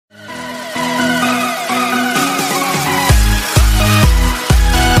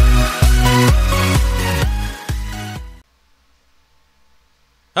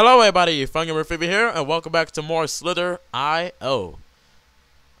Hello everybody, Fungamer here, and welcome back to more Slither.io.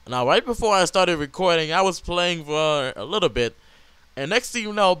 Now right before I started recording, I was playing for a little bit, and next thing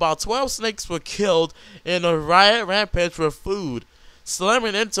you know, about 12 snakes were killed in a riot rampage for food,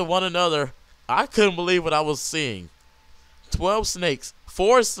 slamming into one another. I couldn't believe what I was seeing. 12 snakes,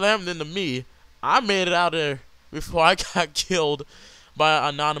 4 slammed into me. I made it out of there before I got killed by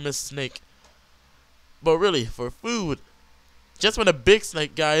an anonymous snake. But really, for food, just when the big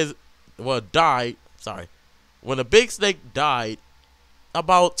snake died, when the big snake died,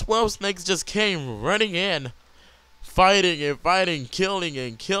 about 12 snakes just came running in, fighting and fighting, killing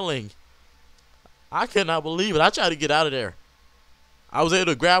and killing. I could not believe it. I tried to get out of there. I was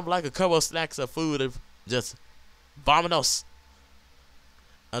able to grab like a couple of snacks of food and just vominos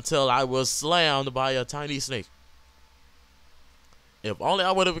until I was slammed by a tiny snake. If only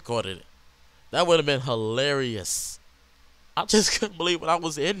I would have recorded it. That would have been hilarious. I just couldn't believe what I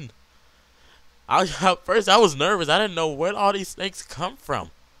was in. At first I was nervous. I didn't know where all these snakes come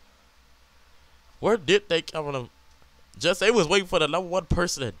from. Where did they come from? They was waiting for the level 1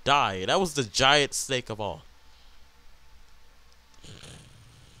 person to die. That was the giant snake of all.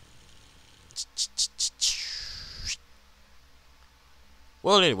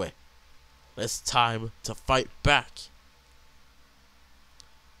 Well, anyway, it's time to fight back.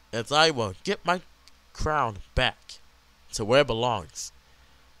 As I will get my crown back to where it belongs.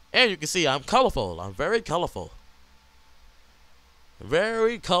 And you can see I'm colorful. I'm very colorful.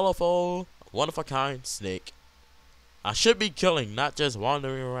 Very colorful, one of a kind snake. I should be killing, not just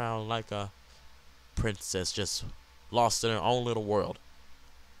wandering around like a princess just lost in her own little world.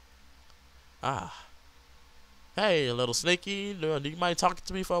 Ah. Hey, little snaky, do you mind talking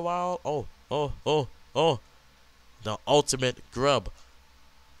to me for a while? Oh. The ultimate grub.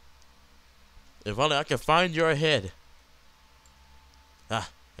 If only I could find your head.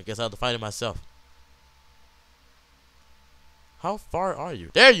 I guess I'll have to find it myself. How far are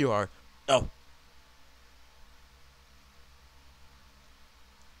you? There you are! Oh.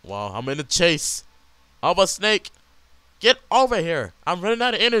 Wow, I'm in a chase of a snake. Get over here. I'm running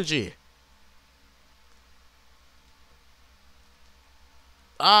out of energy.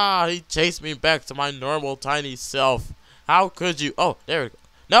 He chased me back to my normal tiny self. How could you? Oh, there we go.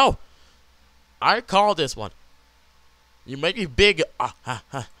 No! I called this one. You make me big.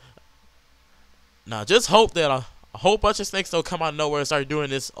 Now, just hope that a whole bunch of snakes don't come out of nowhere and start doing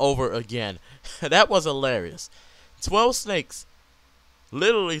this over again. That was hilarious. 12 snakes.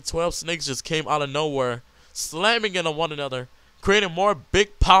 Literally 12 snakes just came out of nowhere, slamming into one another, creating more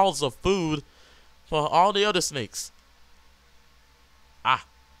big piles of food for all the other snakes. Ha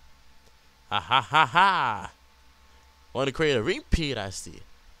ha. Want to create a repeat, I see.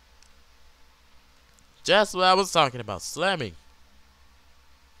 Just what I was talking about, slamming.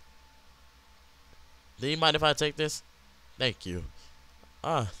 Do you mind if I take this? Thank you.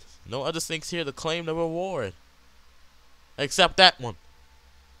 No other snakes here to claim the reward. Except that one.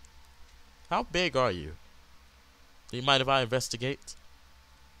 How big are you? Do you mind if I investigate?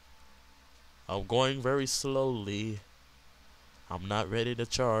 I'm going very slowly. I'm not ready to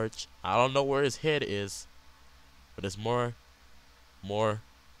charge. I don't know where his head is. But there's more.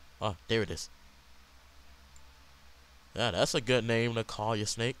 Oh, there it is. Yeah, that's a good name to call your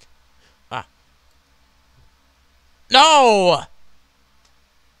snake. No!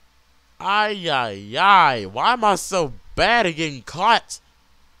 Ay. Why am I so bad at getting caught?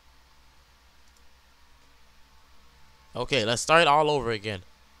 Okay, let's start all over again.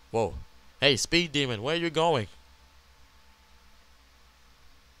 Whoa. Hey, speed demon, where are you going?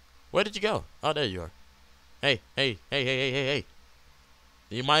 Where did you go? Oh, there you are. Hey. Do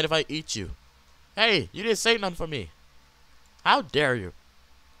you mind if I eat you? Hey, you didn't say nothing for me. How dare you?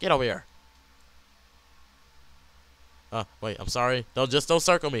 Get over here. Wait, I'm sorry. Don't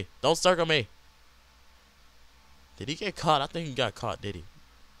circle me. Don't circle me. Did he get caught? I think he got caught, did he?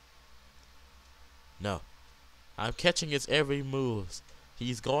 No. I'm catching his every move.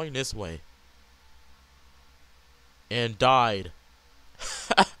 He's going this way. And died.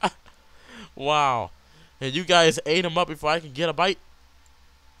 Wow. And you guys ate him up before I can get a bite?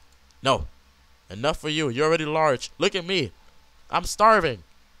 No. Enough for you. You're already large. Look at me. I'm starving.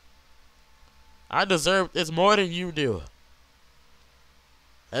 I deserve this more than you do.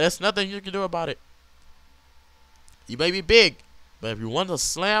 And there's nothing you can do about it. You may be big, but if you want to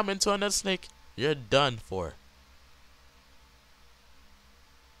slam into another snake, you're done for.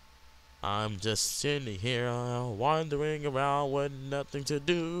 I'm just sitting here wandering around with nothing to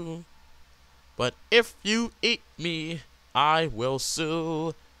do. But if you eat me, I will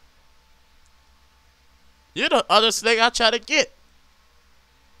sue. You're the other snake I try to get.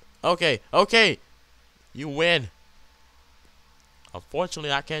 Okay, okay. You win.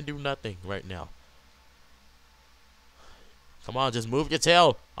 Unfortunately, I can't do nothing right now. Come on, just move your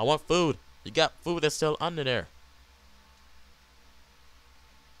tail. I want food. You got food that's still under there.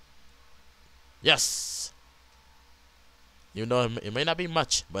 Yes. You know, it may not be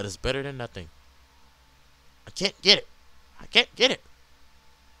much, but it's better than nothing. I can't get it. I can't get it.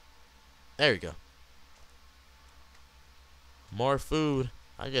 There you go. More food.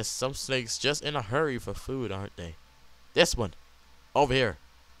 I guess some snakes just in a hurry for food, aren't they? This one. Over here.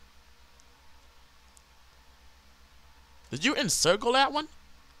 Did you encircle that one?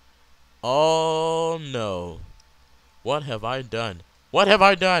 Oh no. What have I done? What have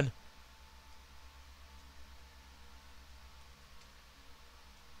I done?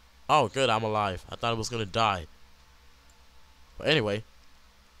 Oh good, I'm alive. I thought I was gonna die. But anyway.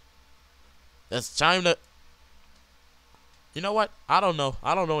 It's time to... You know what? I don't know.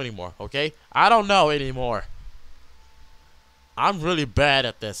 I don't know anymore, okay? I don't know anymore. I'm really bad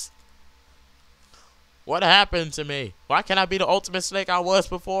at this. What happened to me? Why can't I be the ultimate snake I was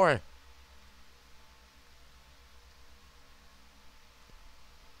before?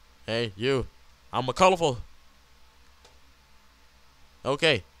 Hey, you. I'm a colorful.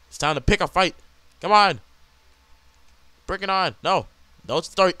 Okay, it's time to pick a fight. Come on. Bring it on. No, don't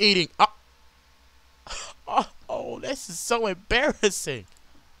start eating. Oh, this is so embarrassing.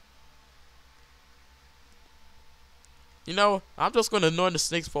 You know, I'm just going to ignore the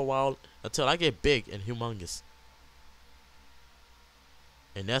snakes for a while until I get big and humongous.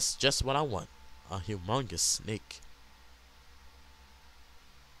 And that's just what I want. A humongous snake.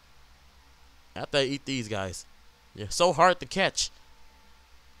 After I eat these guys. You're so hard to catch.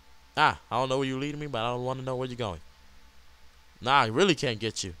 I don't know where you're leading me, but I don't want to know where you're going. I really can't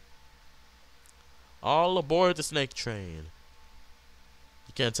get you. All aboard the snake train.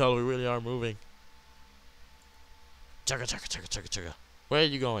 You can't tell we really are moving. Chugga, chugga, chugga, chugga, chugga. Where are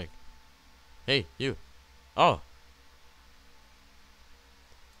you going? Hey, you. Oh.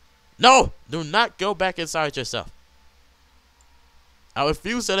 No! Do not go back inside yourself. I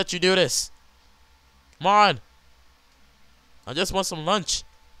refuse to let you do this. Come on. I just want some lunch.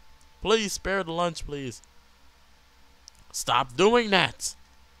 Please spare the lunch, please. Stop doing that.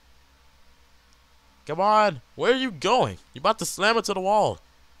 Come on. Where are you going? You're about to slam into the wall.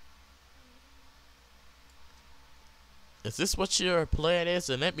 Is this what your plan is?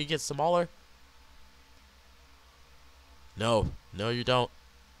 And let me get smaller? No. No, you don't.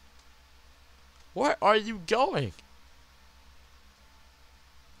 Where are you going?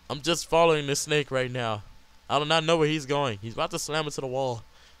 I'm just following the snake right now. I do not know where he's going. He's about to slam into the wall.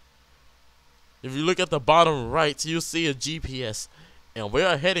 If you look at the bottom right, you'll see a GPS. And we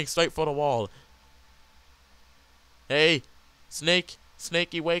are heading straight for the wall. Hey, snake,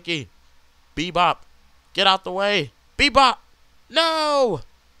 snakey wakey. Bebop, get out the way. Bebop, no!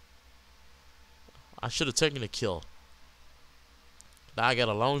 I should have taken a kill. Now I got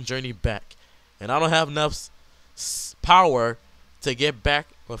a long journey back. And I don't have enough power to get back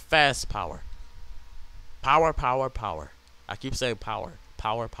with fast power. Power, power, power. I keep saying power,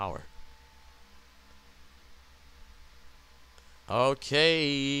 power, power.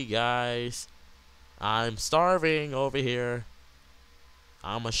 Okay, guys. I'm starving over here.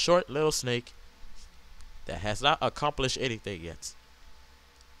 I'm a short little snake that has not accomplished anything yet.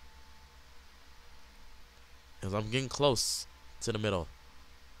 Because I'm getting close to the middle.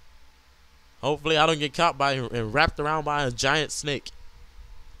 Hopefully I don't get caught by and wrapped around by a giant snake.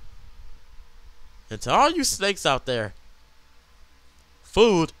 And to all you snakes out there,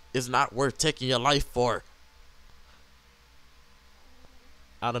 food is not worth taking your life for.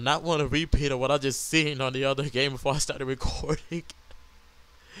 I do not want to repeat of what I just seen on the other game before I started recording.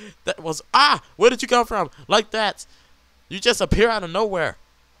 That was, where did you come from? Like that. You just appear out of nowhere.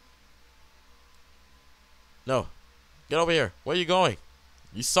 No. Get over here. Where are you going?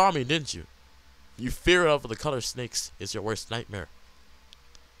 You saw me, didn't you? You fear of the color snakes is your worst nightmare.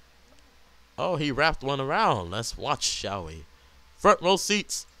 Oh, he wrapped one around. Let's watch, shall we? Front row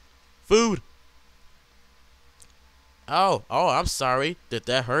seats. Food. Oh, I'm sorry. Did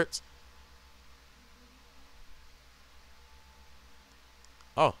that hurt?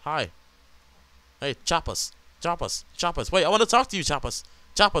 Oh, hi. Hey, chop us. Chop us. Chop us. Wait, I want to talk to you, chop us.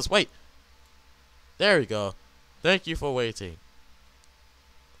 Chop us, wait. There we go. Thank you for waiting.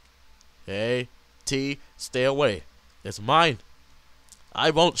 Hey, T, stay away. It's mine.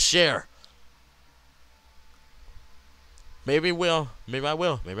 I won't share. Maybe I will.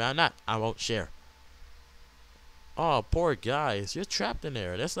 Maybe I'm not. I won't share. Oh, poor guys. You're trapped in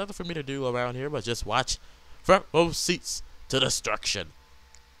there. There's nothing for me to do around here but just watch front row seats to destruction.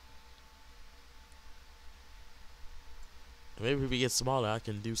 Maybe if we get smaller, I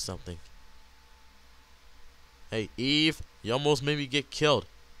can do something. Hey, Eve, you almost made me get killed.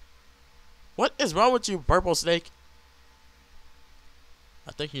 What is wrong with you, purple snake?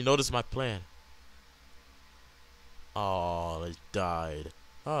 I think you noticed my plan. Oh, they died.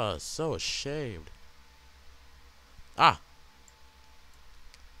 Oh, so ashamed. Ah.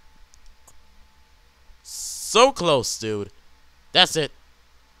 So close, dude. That's it.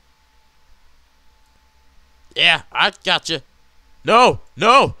 Yeah, I got you. No,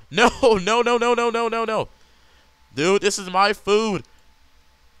 no, no, no, no, no, no, no, no, no. Dude, this is my food.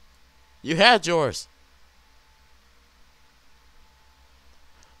 You had yours.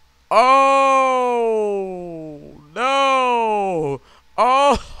 Oh, no.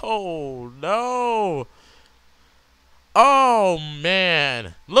 Oh, no. Oh,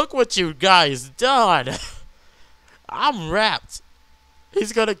 man. Look what you guys done. I'm wrapped.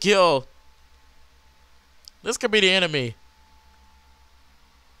 He's gonna kill. This could be the enemy.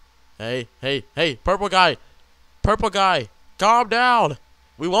 Hey, hey, hey, purple guy. Purple guy, calm down.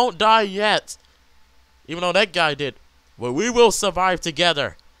 We won't die yet. Even though that guy did. Well, we will survive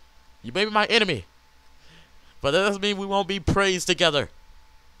together. You may be my enemy, but that doesn't mean we won't be praised together.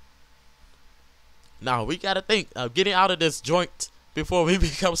 Now, we gotta think of getting out of this joint before we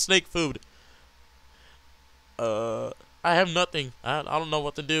become snake food. I have nothing. I don't know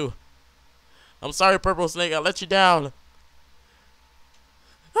what to do. I'm sorry, purple snake. I let you down.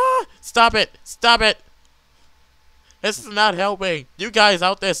 Ah, stop it. Stop it. This is not helping. You guys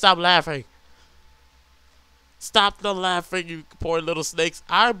out there, stop laughing. Stop the laughing, you poor little snakes.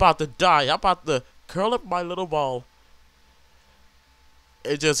 I'm about to die. I'm about to curl up my little ball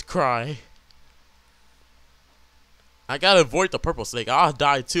and just cry. I gotta avoid the purple snake. I'll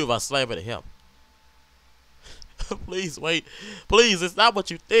die too if I slam into him. Please wait. Please, it's not what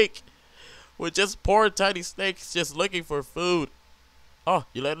you think. We're just poor tiny snakes just looking for food. Oh,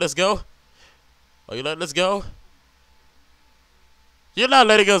 you letting us go? Oh, you letting us go? You're not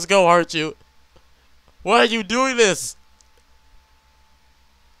letting us go, aren't you? Why are you doing this?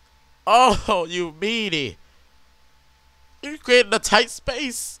 Oh, you meanie. You're creating a tight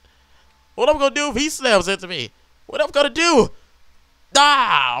space. What am I gonna do if he slams into me? What am I gonna do?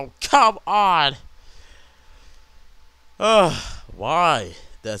 Ah, come on. Why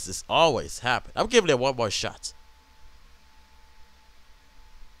does this always happen? I'm giving it one more shot.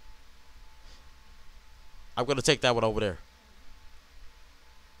 I'm gonna take that one over there.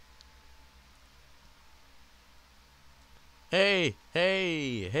 Hey,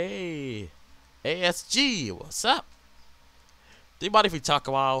 hey, hey. ASG, what's up? Do you mind if we talk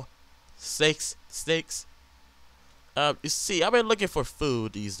a while? Snakes. You see, I've been looking for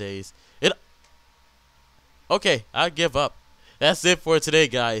food these days. Okay, I give up. That's it for today,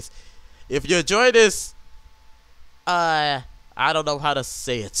 guys. If you enjoyed this, I don't know how to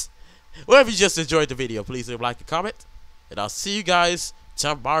say it. Well, if you just enjoyed the video, please leave a like and comment. And I'll see you guys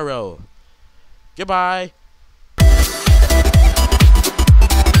tomorrow. Goodbye.